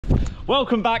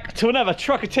Welcome back to another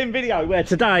Trucker Tim video, where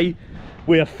today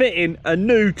we are fitting a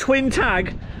new twin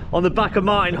tag on the back of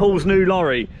Martyn Hall's new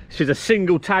lorry. This is a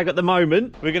single tag at the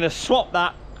moment. We're going to swap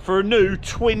that for a new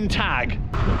twin tag.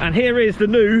 And here is the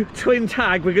new twin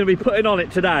tag we're going to be putting on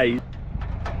it today.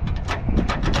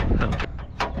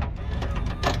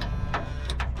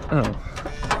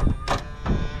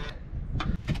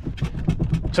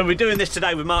 So we're doing this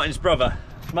today with Martyn's brother.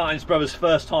 Martyn's brother's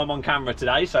first time on camera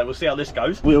today, so we'll see how this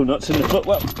goes. Wheel nuts in the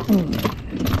footwell.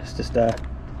 It's just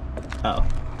oh.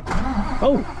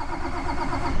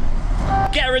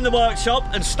 Get her in the workshop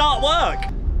and start work.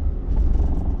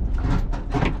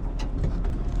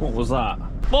 What was that?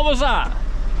 What was that?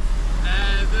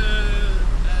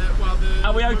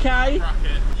 Are we okay?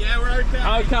 Bracket. Yeah, we're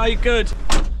okay. Okay, good.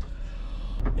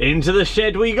 Into the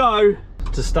shed we go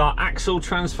to start axle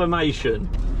transformation.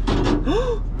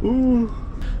 Ooh.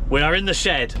 We are in the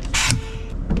shed.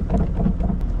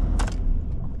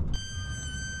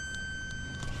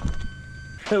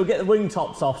 We'll get the wing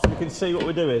tops off so we can see what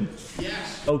we're doing.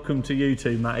 Yes. Welcome to you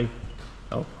two, Matty.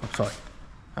 Oh, I'm sorry.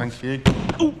 Thank you.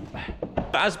 Ooh.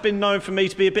 It has been known for me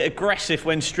to be a bit aggressive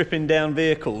when stripping down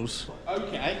vehicles.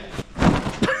 Okay.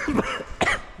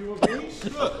 You want these?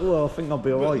 Look. Well, I think I'll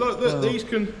be alright. Look, these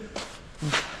can...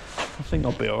 I think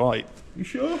I'll be alright. You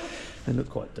sure? They look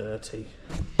quite dirty.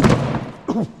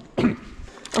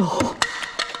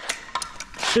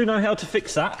 Do you know how to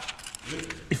fix that?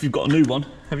 If you've got a new one.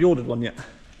 Have you ordered one yet?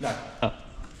 No. Oh.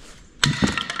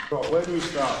 Right, where do we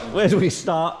start then? Where do we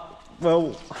start?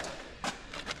 Well...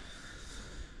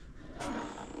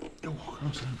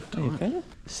 Okay.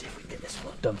 Let's see if we can get this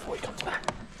one done before he comes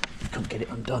back. You can't get it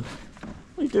undone.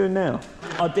 What are you doing now?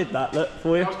 I did that, look,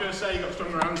 for you. I was going to say you got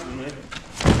stronger hands than me.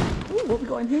 Ooh, what have we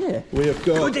got in here? We have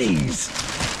got... Goodies!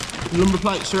 Lumber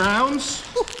plate surrounds.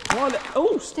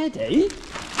 Oh, steady.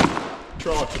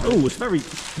 Try to. Oh, it's very...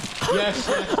 Yes.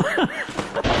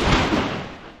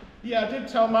 Yeah, I did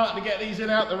tell Martyn to get these in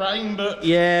out the rain, but...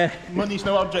 Yeah. Money's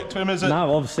no object to him, is it?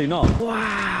 No, obviously not.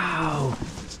 Wow.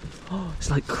 Oh, it's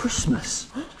like Christmas.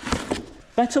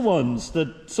 Better ones,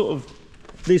 the sort of...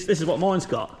 This is what mine's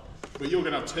got. But you're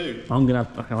going to have two. I'm going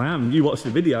to have... I am. You watch the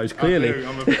videos, clearly. I do.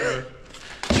 I'm a bit of a...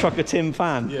 Trucker Tim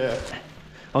fan. Yeah.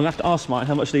 I'm going to have to ask Mike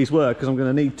how much these were, because I'm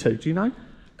going to need to. Do you know?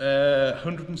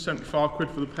 175 quid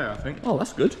for the pair, I think. Oh,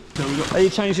 that's good. So we got... Are you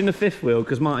changing the fifth wheel?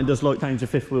 Because Martyn does like change the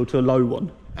fifth wheel to a low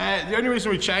one. The only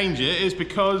reason we change it is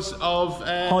because of...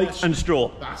 height and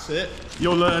straw. That's it.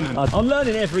 You're learning. I'm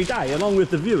learning every day, along with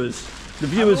the viewers. The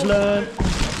viewers learn.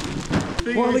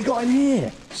 What have we got in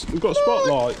here? We've got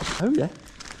spotlights. Oh, yeah.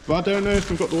 But I don't know if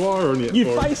we've got the wire on yet.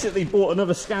 You've basically bought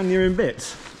another Scania in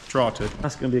bits. Try to.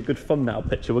 That's going to be a good thumbnail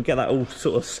picture. We'll get that all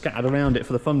sort of scattered around it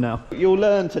for the thumbnail. You'll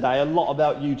learn today a lot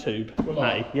about YouTube. Will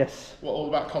I? Yes. What, all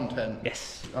about content?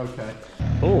 Yes. Okay.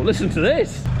 Oh, listen to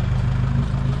this.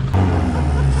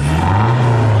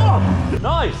 Oh,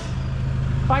 nice.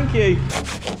 Thank you.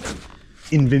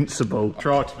 Invincible.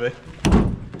 Try to be.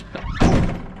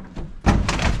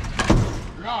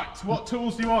 Right, what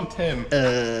tools do you want, Tim?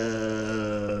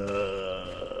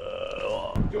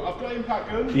 I've got impact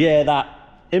gun. Yeah, that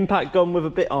impact gun with a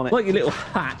bit on it. Like your little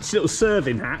hatch, little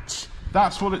serving hatch.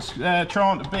 That's what it's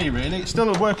trying to be, really. It's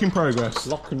still a work in progress.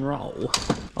 Lock and roll.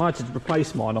 I had to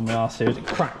replace mine on my R-Series. It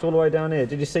cracked all the way down here.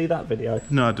 Did you see that video?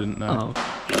 No, I didn't know.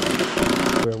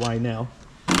 Oh. We're away now.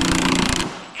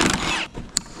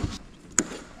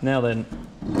 Now then,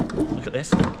 look at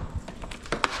this. Look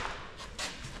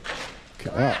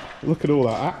at that. Look at all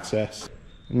that access.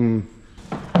 We're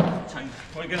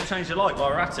going to change the light while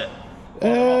we're at it.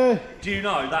 Do you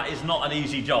know that is not an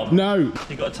easy job? No.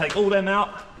 You've got to take all them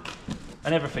out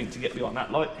and everything to get beyond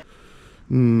that light.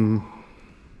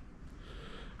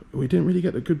 We didn't really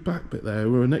get a good back bit there.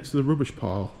 We were next to the rubbish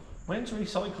pile. When's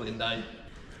recycling day?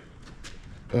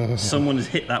 Someone has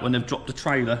hit that when they've dropped a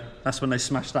trailer. That's when they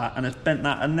smashed that and it's bent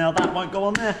that, and now that won't go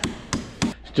on there.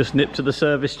 It's just nipped to the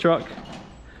service truck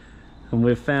and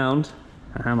we've found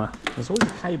a hammer. There's always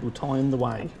a cable tying the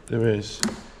way. There is.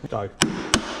 Go.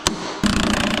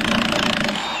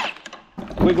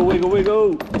 Wiggle, wiggle,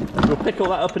 wiggle. We'll pick all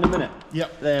that up in a minute.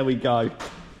 Yep. There we go.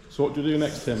 So what do you do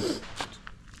next, Tim?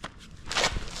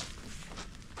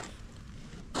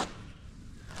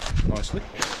 Nicely.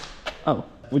 Oh,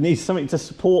 we need something to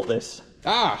support this.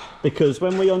 Ah! Because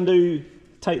when we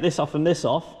take this off and the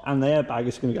airbag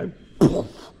is going to go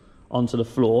onto the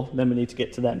floor, then we need to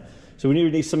get to them. So we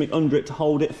need something under it to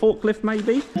hold it. Forklift,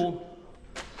 maybe?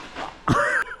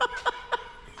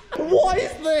 What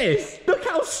is this? Look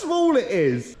how small it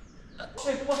is.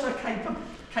 What's her cape?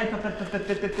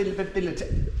 capability.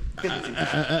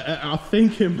 I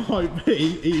think it might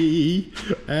be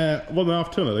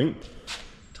 1.5 ton, I think.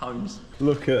 Tones.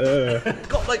 Look at her.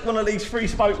 Got like one of these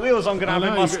 3-spoke wheels I'm going to have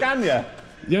in my Scania.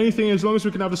 The only thing, as long as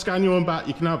we can have the Scania on back,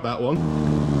 you can have that one.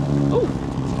 Oh.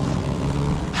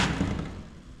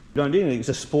 You don't do anything,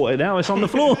 just support it now, it's on the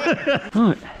floor.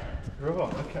 Right.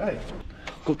 Right, okay.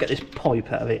 Got to get this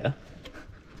pipe out of here.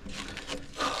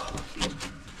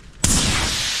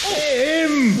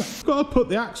 Got to put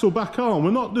the axle back on,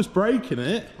 we're not just breaking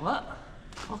it. What?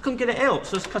 I couldn't get it out,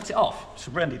 so let's cut it off. It's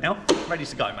ready now. Ready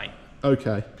to go, mate.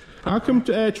 Okay. How come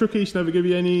Truck East never give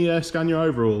you any Scania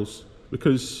overalls?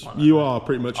 Because you are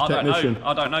pretty much a technician.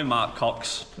 I don't know Mark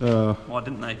Cox. Why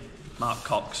didn't they? Mark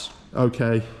Cox.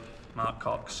 Okay. Mark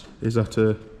Cox. Is that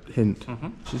a hint?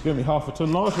 She's going to be 1/2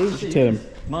 ton lighter, isn't she, Tim?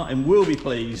 Martin will be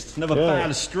pleased. Never bad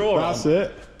a straw That's on.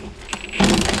 it.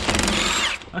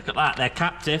 Look at that, they're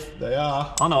captive. They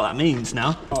are. I know what that means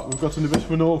now. Oh, we've got a bit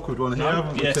of an awkward one here,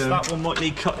 haven't we, Yes, Tim? that one might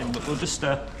need cutting, but we'll just...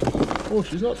 Oh,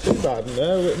 she's not too bad in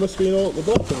there. It must be an awkward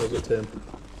bottom, is it, Tim?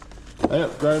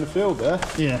 Yep, ground the field there.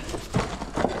 Yeah.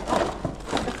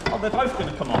 Oh, they're both going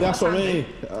to come off. That's what I mean.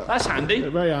 That's handy.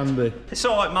 Very handy. It's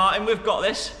all right, Martin, we've got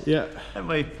this. Yeah. Haven't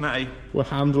we, Matty? We're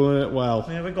handling it well.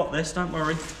 Yeah, we've got this, don't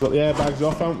worry. Got the airbags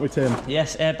off, haven't we, Tim?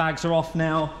 Yes, airbags are off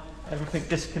now. Everything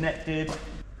disconnected.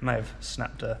 May have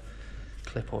snapped a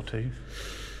clip or two.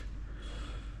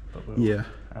 But Yeah.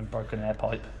 And broken air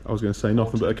pipe. I was going to say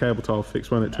nothing but a cable tile fix,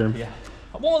 wasn't it, Tim? Yeah.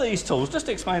 What are these tools? Just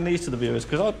explain these to the viewers,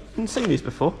 because I haven't seen these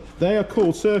before. They are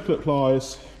called circlip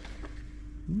pliers.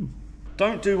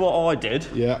 Don't do what I did.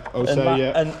 Yeah, I would say,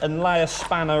 yeah. And lay a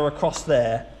spanner across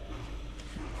there.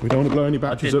 We don't want to blow any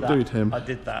batteries up, do we, Tim? I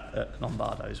did that at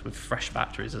Lombardo's with fresh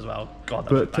batteries as well. God,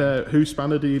 But whose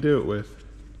spanner do you do it with?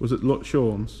 Was it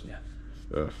Sean's? Yeah.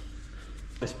 Ugh.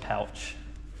 This pouch.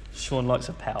 Sean likes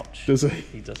a pouch. Does he?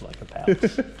 He does like a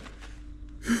pouch.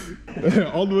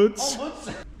 Onwards. Onwards.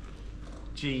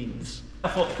 Jeans. I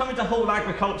thought, coming to Hall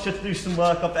Agriculture to do some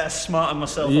work, I better smarten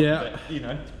myself up a bit, you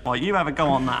know. Right, you have a go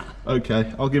on that.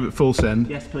 Okay, I'll give it full send.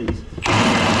 Yes, please.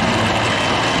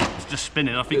 It's just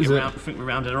spinning. I think, I think we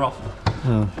rounded her off.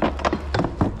 Oh.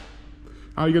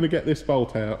 How are you going to get this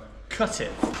bolt out? Cut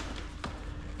it.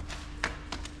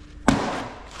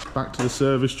 Back to the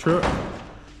service truck.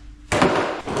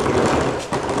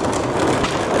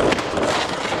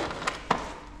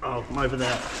 Oh, I'm over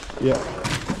there. Yeah.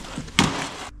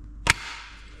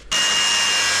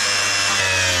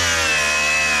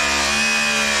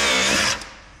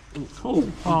 Oh,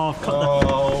 I've cut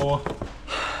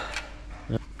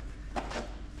that.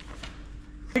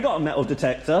 You got a metal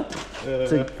detector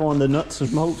to find the nuts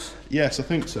and bolts? Yes, I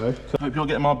think so. Hope you're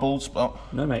getting my bald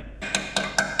spot. No, mate.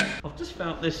 I've just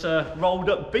found this rolled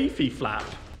up beefy flap.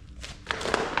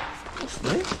 What's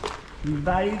this? You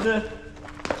lay the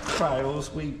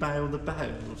trails, we bail the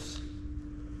bales.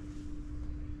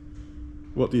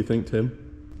 What do you think, Tim?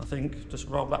 I think just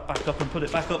roll that back up and put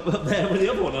it back up there with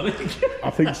the other one, I think. I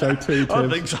think so too, Tim. I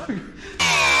think so.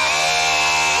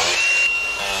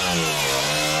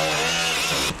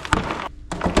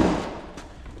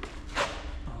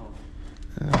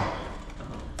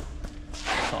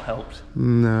 That's not helped.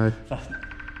 No.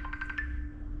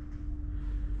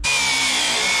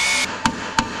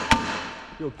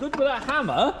 You're good with that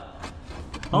hammer.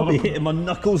 I'll be hitting my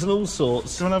knuckles and all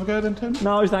sorts. Do you want to have a go then, Tim?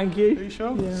 No, thank you. Are you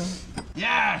sure? Yeah.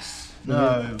 Yes!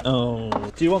 No. Oh.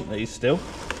 Do you want these still?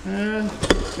 No,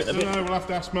 we'll have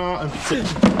to ask Martin.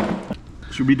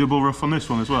 Should we double rough on this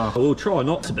one as well? We'll try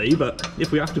not to be, but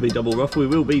if we have to be double rough, we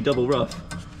will be double rough.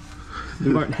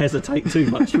 We won't hesitate too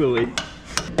much, will we?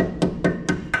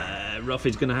 Rough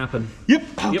is going to happen. Yep,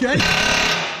 okay. Yep.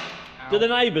 Do the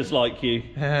neighbours like you?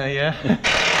 Yeah.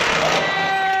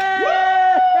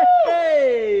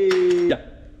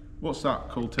 What's that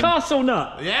called, Tim? Castle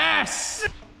nut! Yes!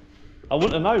 I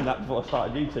wouldn't have known that before I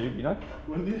started YouTube, you know?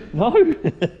 Wouldn't you? No!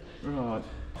 Right.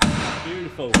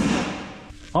 Beautiful.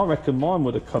 I reckon mine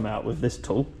would have come out with this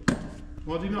tool.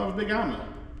 Why do you not have a big hammer?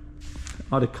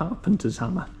 I had a carpenter's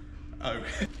hammer. Oh.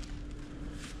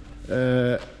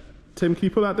 Tim, can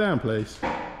you put that down, please?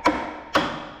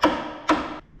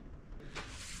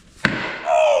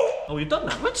 Oh, you've done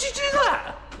that? When did you do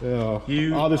that? Yeah.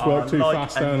 You I just work too like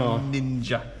fast, a don't I?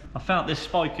 ninja. I found this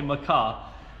spike in my car.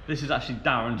 This is actually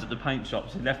Darren's at the paint shop,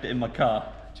 so he left it in my car.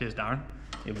 Cheers, Darren.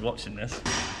 He'll be watching this.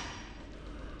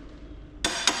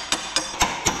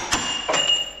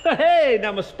 Hey,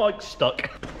 now my spike's stuck.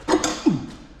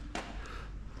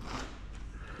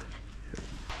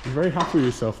 You're very happy with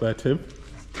yourself there, Tim.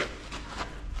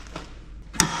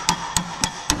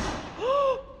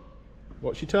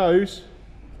 Watch your toes.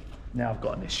 Now I've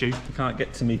got an issue. I can't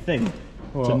get to me thing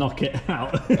to knock it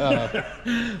out.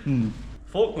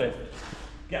 Forklift.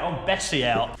 Get on Bessie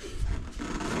out.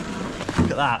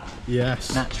 Look at that.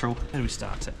 Yes. Natural. How do we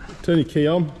start it? Turn your key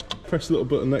on. Press the little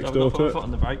button next door to it. Foot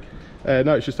on the brake.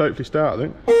 No, it's just hopefully start, I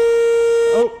think.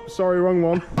 Oh, sorry, wrong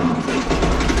one.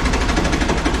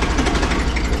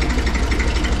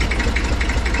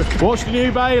 Watch the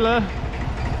new baler.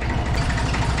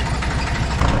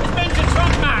 It's been to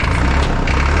truck, Max.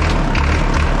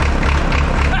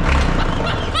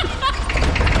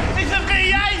 It's a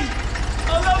V8. I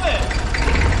love it.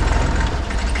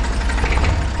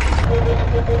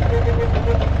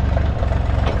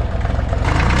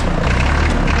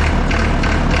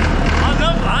 I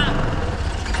love that.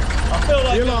 I feel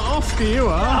like You're like Oscar, you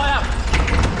are. I am.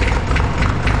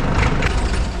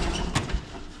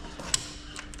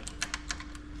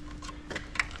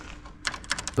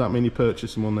 Does that mean you're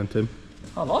purchasing one then, Tim?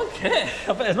 I like it. I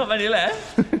bet there's not many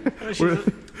left.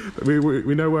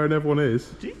 we know where everyone is.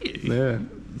 Do you? Yeah.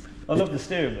 I love the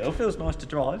steering wheel. Feels nice to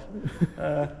drive.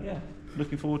 Yeah.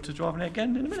 Looking forward to driving it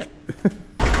again in a minute.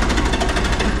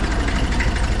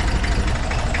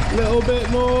 Little bit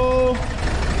more.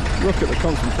 Look at the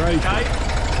concentration. Okay.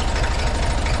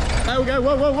 There we go.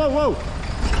 Whoa, whoa, whoa, whoa.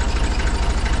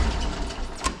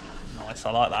 Nice.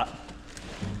 I like that.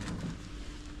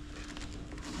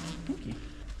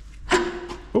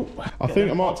 Oh, I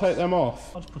think I might take them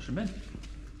off. I'll just push them in.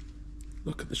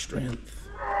 Look at the strength.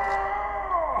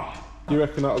 Do you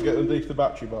reckon that'll get underneath the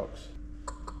battery box?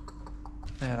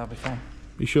 Yeah, that'll be fine.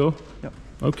 You sure? Yep.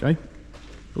 Okay.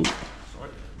 Oh, Sorry.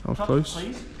 that was close.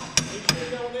 Please.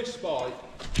 Go on this spike.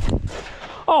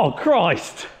 Oh,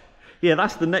 Christ. Yeah,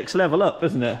 that's the next level up,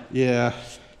 isn't it? Yeah.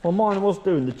 Well, mine was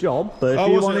doing the job, but if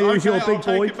you want to use your big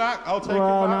I'll boy... take it back. I'll take it back.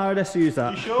 Well, no, let's use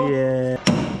that. You sure? Yeah.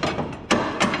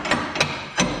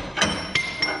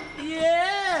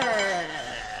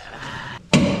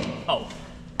 Oh.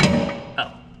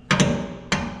 Oh.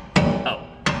 Oh.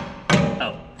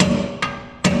 Oh.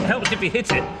 It helps if you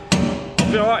hit it.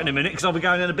 I'll be alright in a minute because I'll be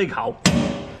going in a big hole.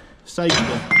 Safety.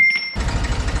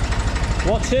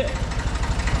 Watch it.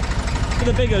 For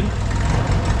the big one.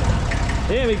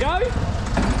 Here we go.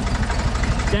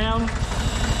 Down.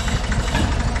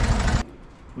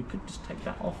 We could just take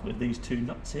that off with these two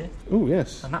nuts here. Oh,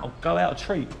 yes. And that'll go out a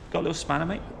treat. Got a little spanner,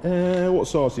 mate? What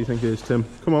size do you think it is, Tim?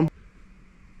 Come on.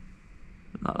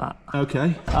 Like that.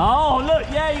 Okay. Oh, look,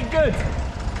 yeah, you're good.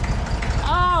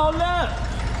 Oh, look.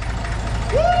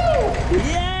 Woo!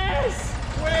 Yes!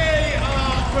 We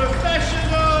are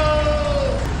professionals!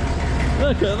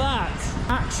 Look at that.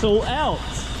 Axle out.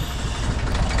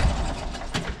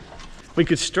 We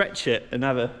could stretch it and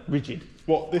have a rigid.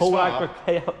 What, this Pull far?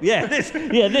 Yeah,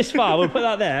 this far. We'll put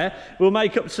that there. We'll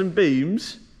make up some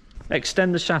beams,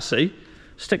 extend the chassis,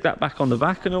 stick that back on the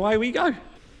back, and away we go.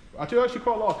 I do actually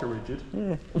quite like a rigid.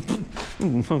 Yeah.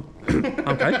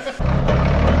 Okay.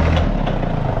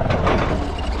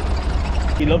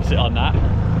 He loves it on that.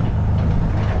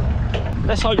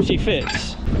 Let's hope she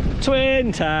fits.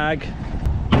 Twin tag.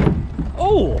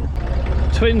 Oh,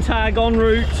 twin tag en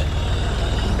route.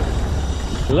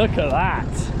 Look at that.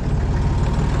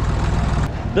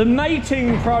 The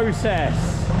mating process.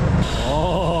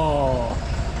 Oh.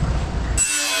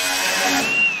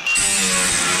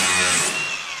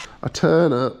 A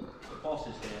turn up. The boss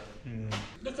is here.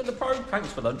 Look at the progress.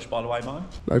 Thanks for lunch, by the way, mate.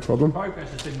 No problem.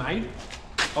 Progress has been made.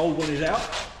 Old one is out.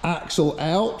 Axle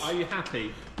out. Are you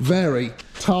happy? Very.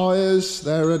 Tyres,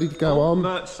 they're ready to go on.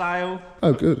 Merch sale.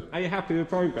 Oh, good. Are you happy with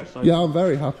progress? Yeah, I'm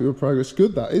very happy with progress.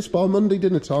 Good, that is. By Monday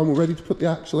dinner time, we're ready to put the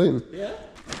axle in. Yeah.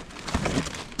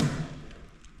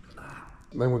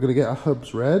 Then we're going to get our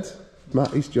hubs red.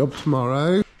 Matty's job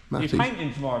tomorrow. You're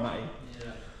painting tomorrow, Matty?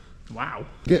 Yeah. Wow.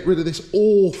 Get rid of this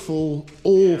awful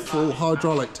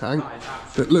hydraulic tank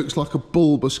that looks like a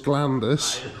bulbus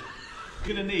glandus.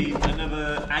 You're going to need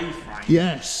another A-frame.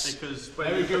 Yes. Because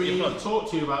when we need to talk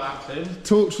to you about that, Tim.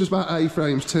 Talk to us about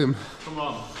A-frames, Tim. Come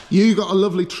on. You got a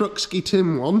lovely Trucksky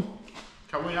Tim one.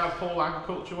 Can we have Paul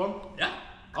Agriculture one? Yeah.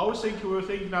 I was thinking we were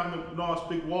thinking having a nice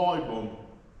big wide one.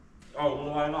 Oh, all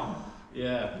the way along?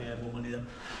 Yeah. Yeah, more money then.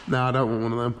 No, I don't want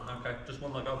one of them. Okay, just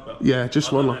one like I've got. Yeah,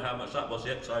 just one. I don't know how much that was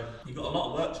yet, so you've got a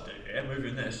lot of work to do here,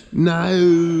 moving this.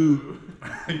 No.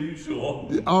 Are you sure?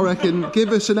 I reckon, give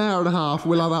us an hour and a half,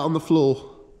 we'll have that on the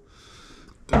floor.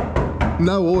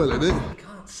 No oil in it. I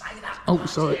can't say that. Oh,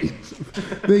 sorry.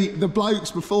 the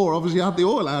blokes before obviously had the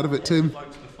oil out of it, Tim.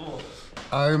 Blokes before.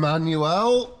 Oh,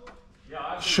 Manuel.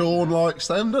 Yeah, Sean likes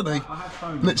them, doesn't he?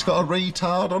 And it's got a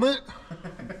retard on it.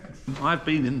 I've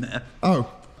been in there. Oh,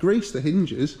 grease the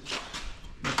hinges.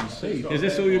 You can see. Is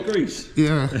this all your grease?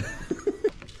 Yeah.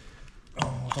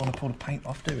 want to pull the paint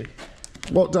off, do we?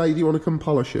 What day do you want to come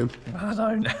polishing? I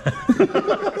don't.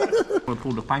 Want to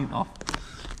pull the paint off?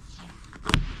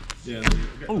 Yeah,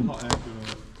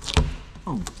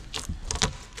 Oh.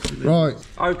 Right.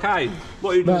 Okay,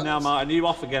 what are you doing now, Martin? Are you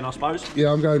off again, I suppose?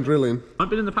 Yeah, I'm going drilling. I've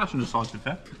been in the passenger side, to be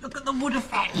fair. Look at the wood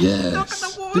effect. Yes. Look at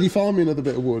the wood. Did you find me another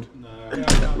bit of wood? No.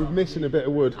 We're missing a bit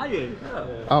of wood. Are you?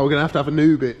 Yeah. Oh, we're going to have a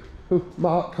new bit.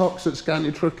 Mark Cox at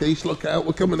Scania Truck East, look out,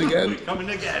 we're coming again. coming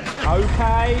again.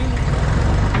 Okay.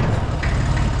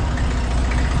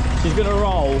 She's going to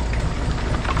roll.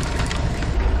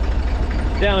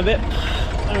 Down a bit.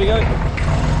 There we go.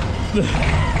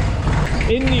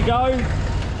 In you go.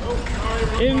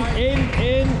 In.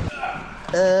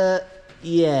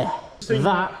 Yeah.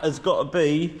 That has got to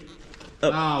be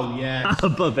above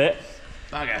it.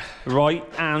 Bugger. Right,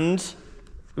 and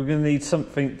we're going to need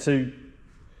something to...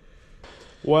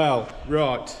 Well,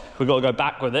 right. We've got to go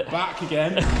back with it. Back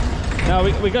again. No,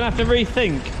 we're going to have to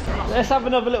rethink. Let's have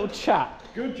another little chat.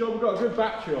 Good job, we've got a good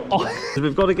battery on. Oh,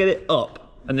 we've got to get it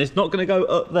up, and it's not going to go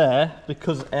up there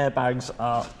because airbags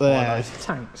are There. on those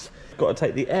tanks. Got to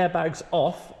take the airbags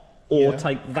off, or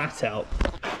take that out,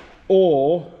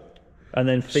 Or, and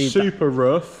then feed super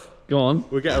rough, Go on.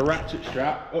 we'll get a ratchet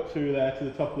strap up through there to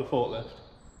the top of the forklift.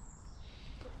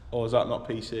 Or is that not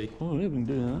PC? Oh, yeah, we can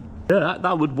do that. Yeah,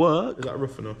 that would work. Is that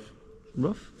rough enough?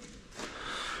 Rough.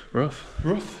 Rough.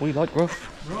 Rough. We like rough.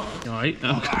 Right. Right.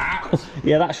 Like that.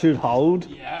 Yeah, that should hold.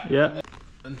 Yeah. Yeah.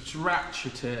 And just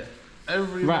ratchet it.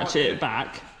 Every Ratchet it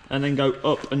back and then go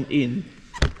up and in.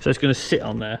 So it's going to sit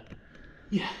on there.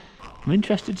 Yeah. I'm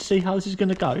interested to see how this is going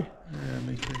to go. Yeah,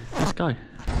 me too. Let's go. Should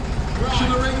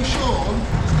I ring Sean?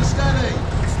 Mr. Steady.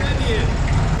 Steady it.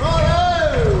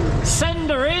 Righto! Send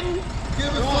her in. Give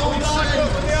a full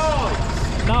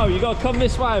send. No, you got to come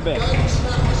this way a bit. Don't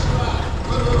snap the strap.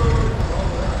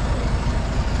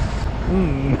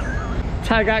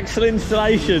 Tag axle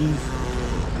installations.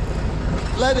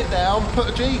 Let it down, put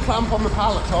a G-clamp on the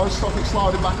pallet ties, stop it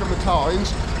sliding back on the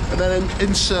tines, and then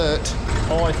insert.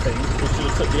 I think we should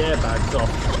have took the airbags off.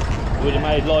 It would have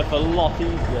made life a lot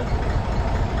easier.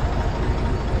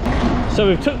 So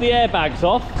we've took the airbags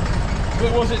off.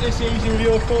 But was it this easy with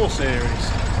your 4 series?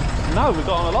 No, we've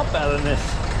got on a lot better than this.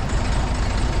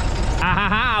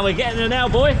 Ah, we're getting there now,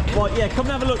 boy. Right, yeah, come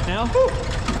and have a look now.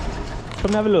 Come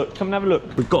and have a look, come and have a look.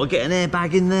 We've got to get an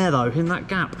airbag in there though, in that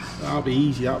gap. That'll be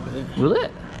easy, that bit. Will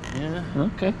it? Yeah.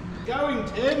 Okay. Going,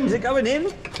 Tim. Is it going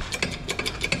in?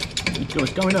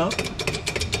 It's going up.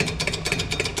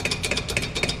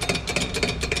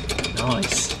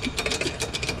 Nice.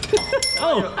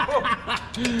 Oh!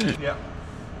 Yeah.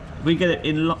 We get it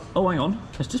in. Oh, hang on.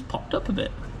 It's just popped up a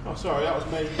bit. Oh, sorry, that was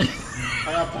me.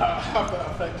 I have that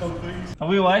effect on things. Are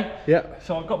we away? Yeah.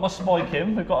 So I've got my spike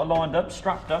in. We've got it lined up,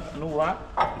 strapped up, and all that.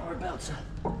 We're about to.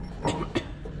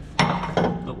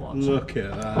 Look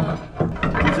at that.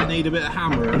 Does it need a bit of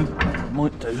hammering?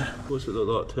 Might do. What's it look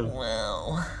like, Tim?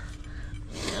 Well,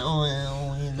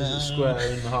 you Is it square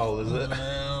in the hole, is it?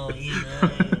 Well, you know,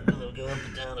 you've got to go up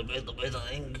and down a bit, I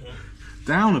think.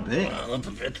 Down a bit? Well, up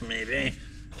a bit, maybe.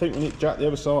 I think we need to jack the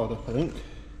other side up, I think.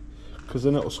 Because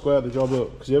then it'll square the job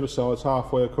up, because the other side's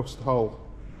halfway across the hole.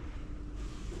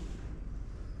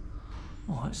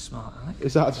 Oh, that's smart, I think.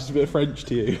 Is that just a bit of French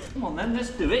to you? Come on then, let's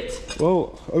do it.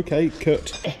 Well, okay,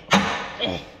 cut.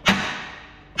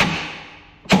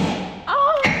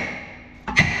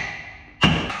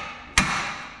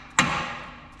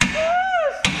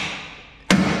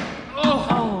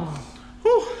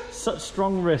 Such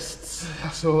strong wrists.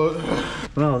 That's all.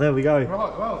 Well, there we go.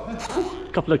 Right, well. A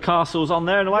couple of castles on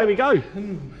there and away we go.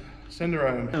 Send her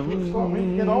home. Get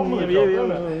on with it,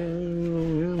 don't it?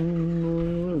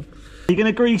 You're going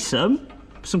to grease them?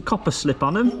 Some copper slip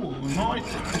on them? Oh, we might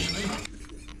actually.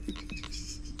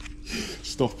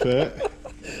 Stop it.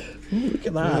 Look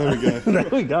at that. There we go. There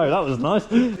we go, that was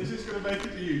nice. Is this going to make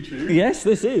it to YouTube? Yes,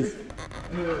 this is.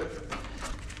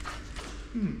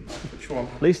 Which one?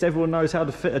 At least everyone knows how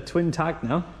to fit a twin tag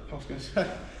now. I was going to say,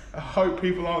 I hope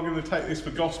people aren't going to take this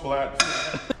for gospel out.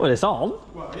 Well, it's on.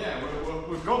 Well, yeah,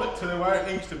 we've got it to where it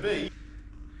needs to be.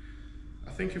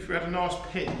 I think if we had a nice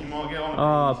pit, you might get on it.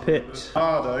 Ah, pit.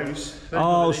 Ardos.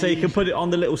 Oh, so you can put it on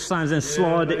the little stands and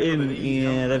slide it in.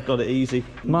 Yeah, they've got it easy.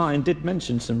 Martin did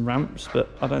mention some ramps, but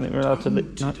I don't think we're allowed to... No.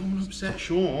 Don't want to upset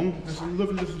Sean. There's a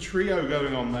lovely little trio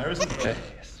going on there, isn't there?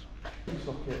 Yes.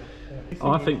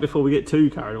 I think before we get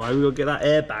too carried away, we've got to get that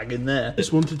airbag in there.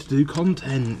 Just wanted to do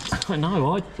content. I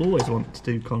know, I always want to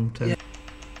do content.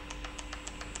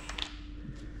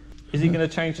 Is he going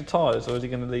to change the tyres, or is he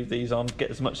going to leave these on,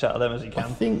 get as much out of them as he can? I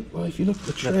think, well, if you look at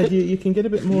the tread, you can get a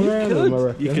bit more out of them, I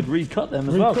reckon. You could recut them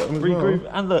as Recut well. them as Regroove,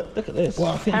 well. and look at this.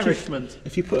 Well, I think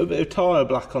if you put a bit of tyre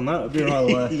black on that, it'd be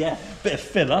right away. Yeah, bit of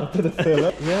filler. A bit of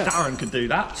filler, yeah. Darren could do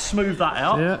that. Smooth that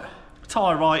out. Yeah.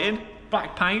 Tyre writing,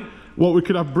 black paint. What, we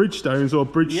could have Bridgestones or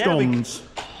Bridgestones?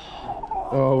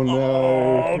 Oh no.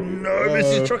 Oh no,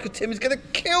 Mrs. Trucker Tim is going to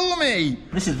kill me.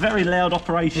 This is very loud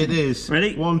operation. It is.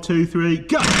 Ready? 1, 2, 3,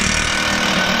 go! Come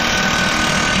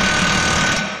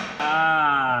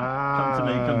to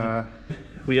me, come to me.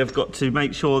 We have got to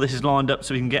make sure this is lined up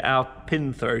so we can get our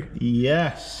pin through.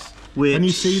 Yes. Which... Can you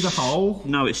see the hole?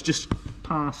 No, it's just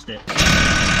past it.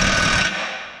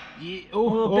 Yeah.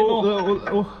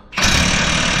 Oh.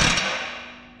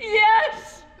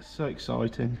 Yes! So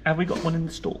exciting. Have we got one in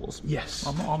the stores? Yes.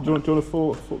 I'm on. Do you want to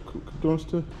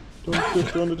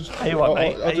just... Hey, what,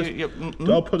 mate?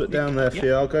 I'll put it down there for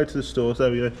you. I'll go to the stores.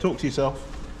 There we go. Talk to yourself.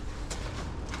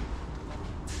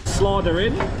 Slider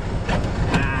in. You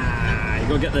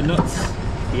gotta get the nuts.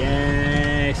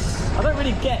 Yes. I don't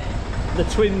really get the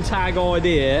twin tag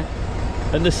idea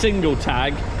and the single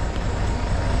tag.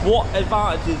 What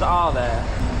advantages are there?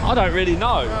 I don't really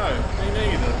know. No, me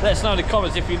neither. Let us know in the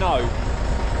comments if you know.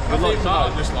 I think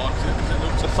Martyn just likes it because it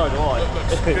looks... So do I.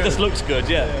 It just looks good,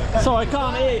 yeah. So I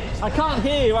can't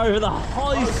hear you over the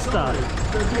Heister.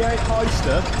 The V8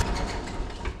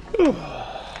 Heister.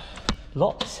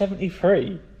 Lot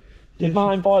 73. Did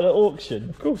mine buy the auction?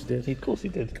 Of course he did. Of course he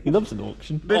did. He loves an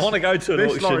auction. I want to go to an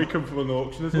auction. This lorry come from an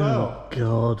auction as well. Oh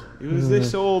God. It was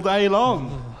this all day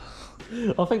long.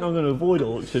 I think I'm going to avoid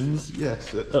auctions.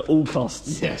 Yes. At all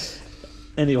costs. Yes.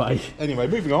 Anyway,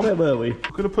 moving on. where were we? We're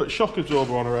going to put shock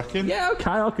absorber on, I reckon. Yeah,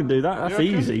 okay, I can do that. That's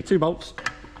easy. 2 bolts.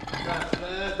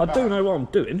 I do know what I'm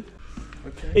doing.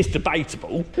 Okay. It's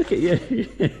debatable. Look at you.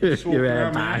 Just walking Your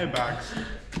around with airbag. airbags.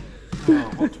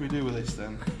 Oh, what do we do with this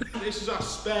then? This is our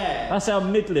spare. That's our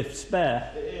mid-lift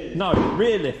spare. It is. No,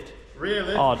 rear lift. Rear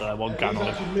lift. Oh, I don't know what going on.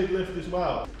 It's actually mid-lift as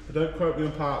well. But don't quote me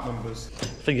on part numbers. I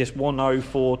think it's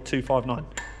 104259.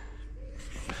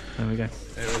 There we go.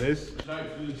 There it is.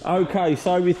 Okay,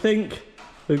 so we think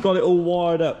we've got it all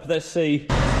wired up. Let's see.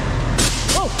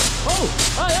 Oh!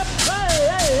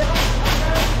 Hey!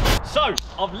 So,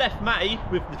 I've left Matty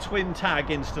with the twin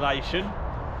tag installation.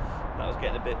 That was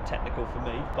getting a bit technical for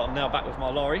me, but I'm now back with my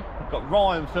lorry. I've got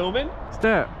Ryan filming. Let's do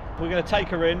it. We're going to take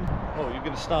her in. Oh, you're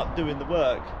going to start doing the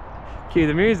work, Cue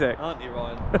the music. aren't you,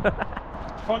 Ryan?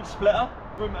 Front splitter,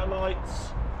 perimeter lights,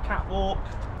 catwalk,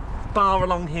 bar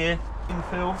along here,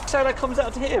 infill. So that comes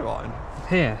out to here, Ryan?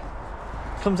 Here.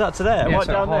 Comes out to there, Yeah, right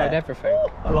so down hide there. everything.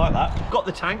 I like that. Got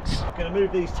the tanks. I'm going to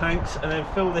move these tanks and then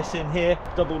fill this in here.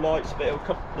 Double lights, but it'll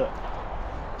come. Look.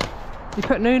 You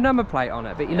put new number plate on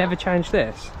it, but you never changed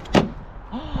this.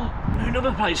 New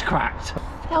number plate's cracked.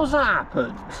 How's that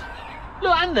happened?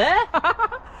 Look, and there.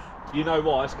 You know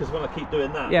why? It's because when I keep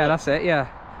doing that. Yeah, that's it, yeah.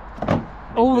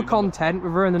 All the content,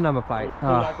 we've ruined the number plate.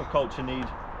 All agriculture need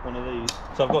one of these.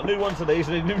 So I've got new ones of these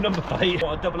and a new number plate.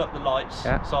 I'll double up the lights,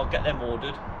 Yeah. so I'll get them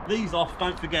ordered. These off,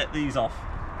 don't forget these off.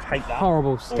 Hate that.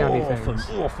 Horrible scabby things.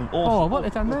 Awful. Oh, what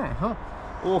they've done there, huh?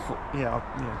 Awful. Yeah.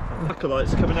 Backer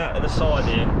lights coming out of the side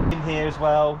here. In here as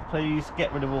well, please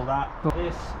get rid of all that.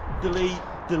 This,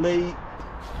 delete,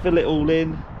 fill it all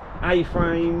in.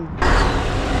 A-frame.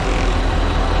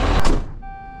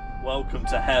 Welcome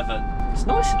to heaven. It's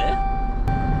nice in here.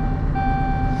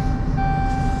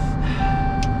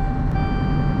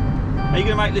 Are you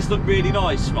going to make this look really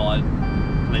nice,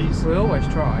 Ryan? Please. We always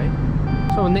try.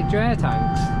 Someone nicked your air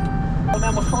tanks. Oh,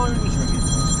 now my phone's ringing.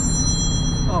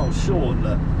 Oh, Sean,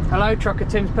 look. Hello, Trucker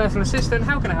Tim's personal assistant.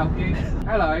 How can I help you?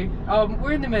 Hello.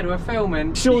 We're in the middle of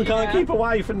filming. Sean can't keep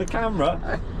away from the camera.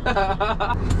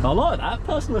 I like that.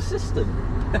 Personal assistant.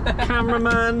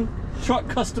 Cameraman, truck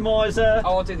customiser.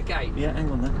 Oh, I'll do the gate. Yeah,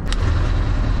 hang on then.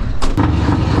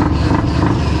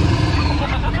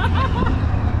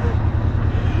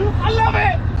 I love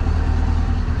it!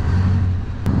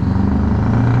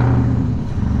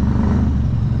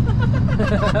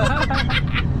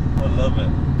 I love it.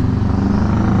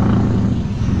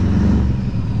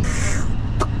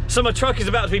 So my truck is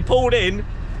about to be pulled in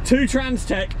to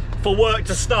Transtech for work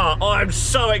to start. I am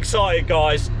so excited,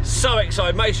 guys. So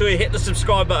excited. Make sure you hit the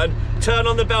subscribe button, turn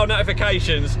on the bell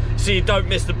notifications so you don't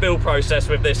miss the build process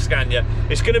with this Scania.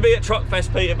 It's going to be at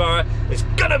Truckfest Peterborough. It's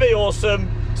going to be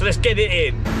awesome. So let's get it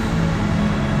in.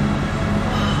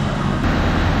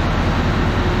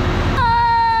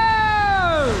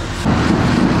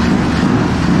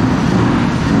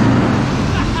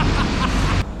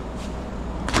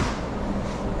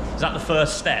 Is that the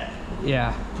first step?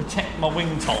 Yeah. Protect my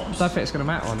wing tops. I don't think it's going to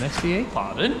matter on this, do you?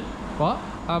 Pardon? What?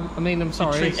 I mean, I'm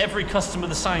sorry. Treat every customer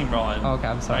the same, Ryan. Okay,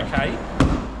 I'm sorry. Okay.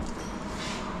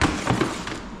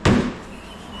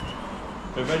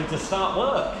 We're ready to start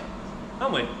work,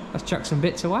 aren't we? Let's chuck some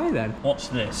bits away then. Watch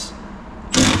this.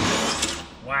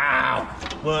 Wow.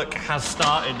 Work has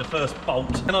started. The first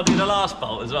bolt. Can I do the last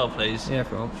bolt as well, please? Yeah,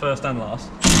 for all. First and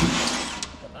last. Look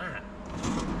at that.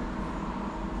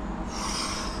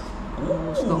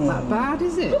 Oh, it's not that bad,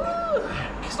 is it?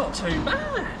 It's not too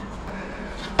bad.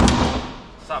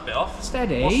 Is that bit off?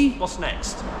 Steady. What's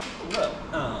next? Look.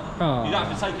 Oh. You don't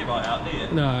have to take it right out, do you?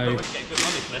 No. Don't get good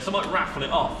money for this. I might raffle it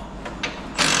off.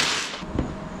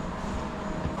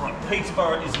 Right,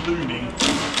 Peterborough is looming.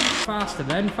 Faster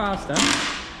then, faster.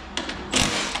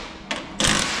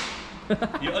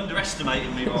 You're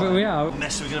underestimating me, right? Well, we are. What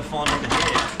mess are we going to find over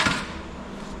here?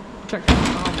 Check.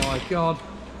 Oh my god.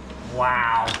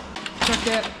 Wow. Check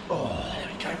it. Oh, there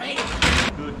we go, mate.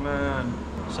 Good man.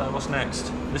 So what's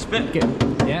next? This bit?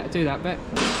 Yeah, do that bit.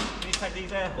 Can you take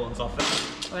these air horns off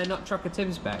it? Are they not Trucker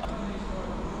Tim's back?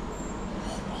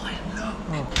 Oh,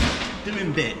 look.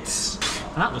 Doing bits.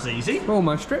 That was easy. We're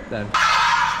almost stripped then.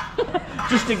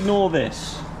 Just ignore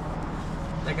this.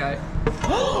 Okay.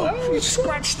 Oh, you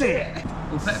scratched it.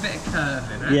 We'll put a bit of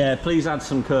curve in it. Yeah, please add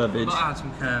some curvage. We'll add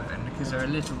some curve in because they're a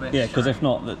little bit. Yeah, because if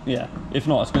not, if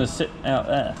not, it's going to sit out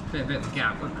there. Bit of a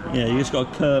gap, wouldn't it? Yeah, you just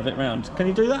got to curve it round. Can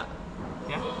you do that?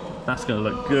 Yeah. That's going to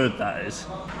look good, that is.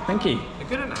 Thank you. They're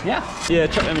good enough. Yeah. Yeah,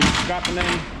 chuck them in the scrap and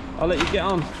then I'll let you get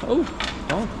on. Oh,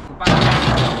 go on.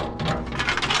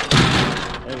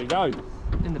 There we go.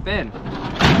 In the bin.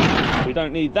 We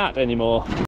don't need that anymore.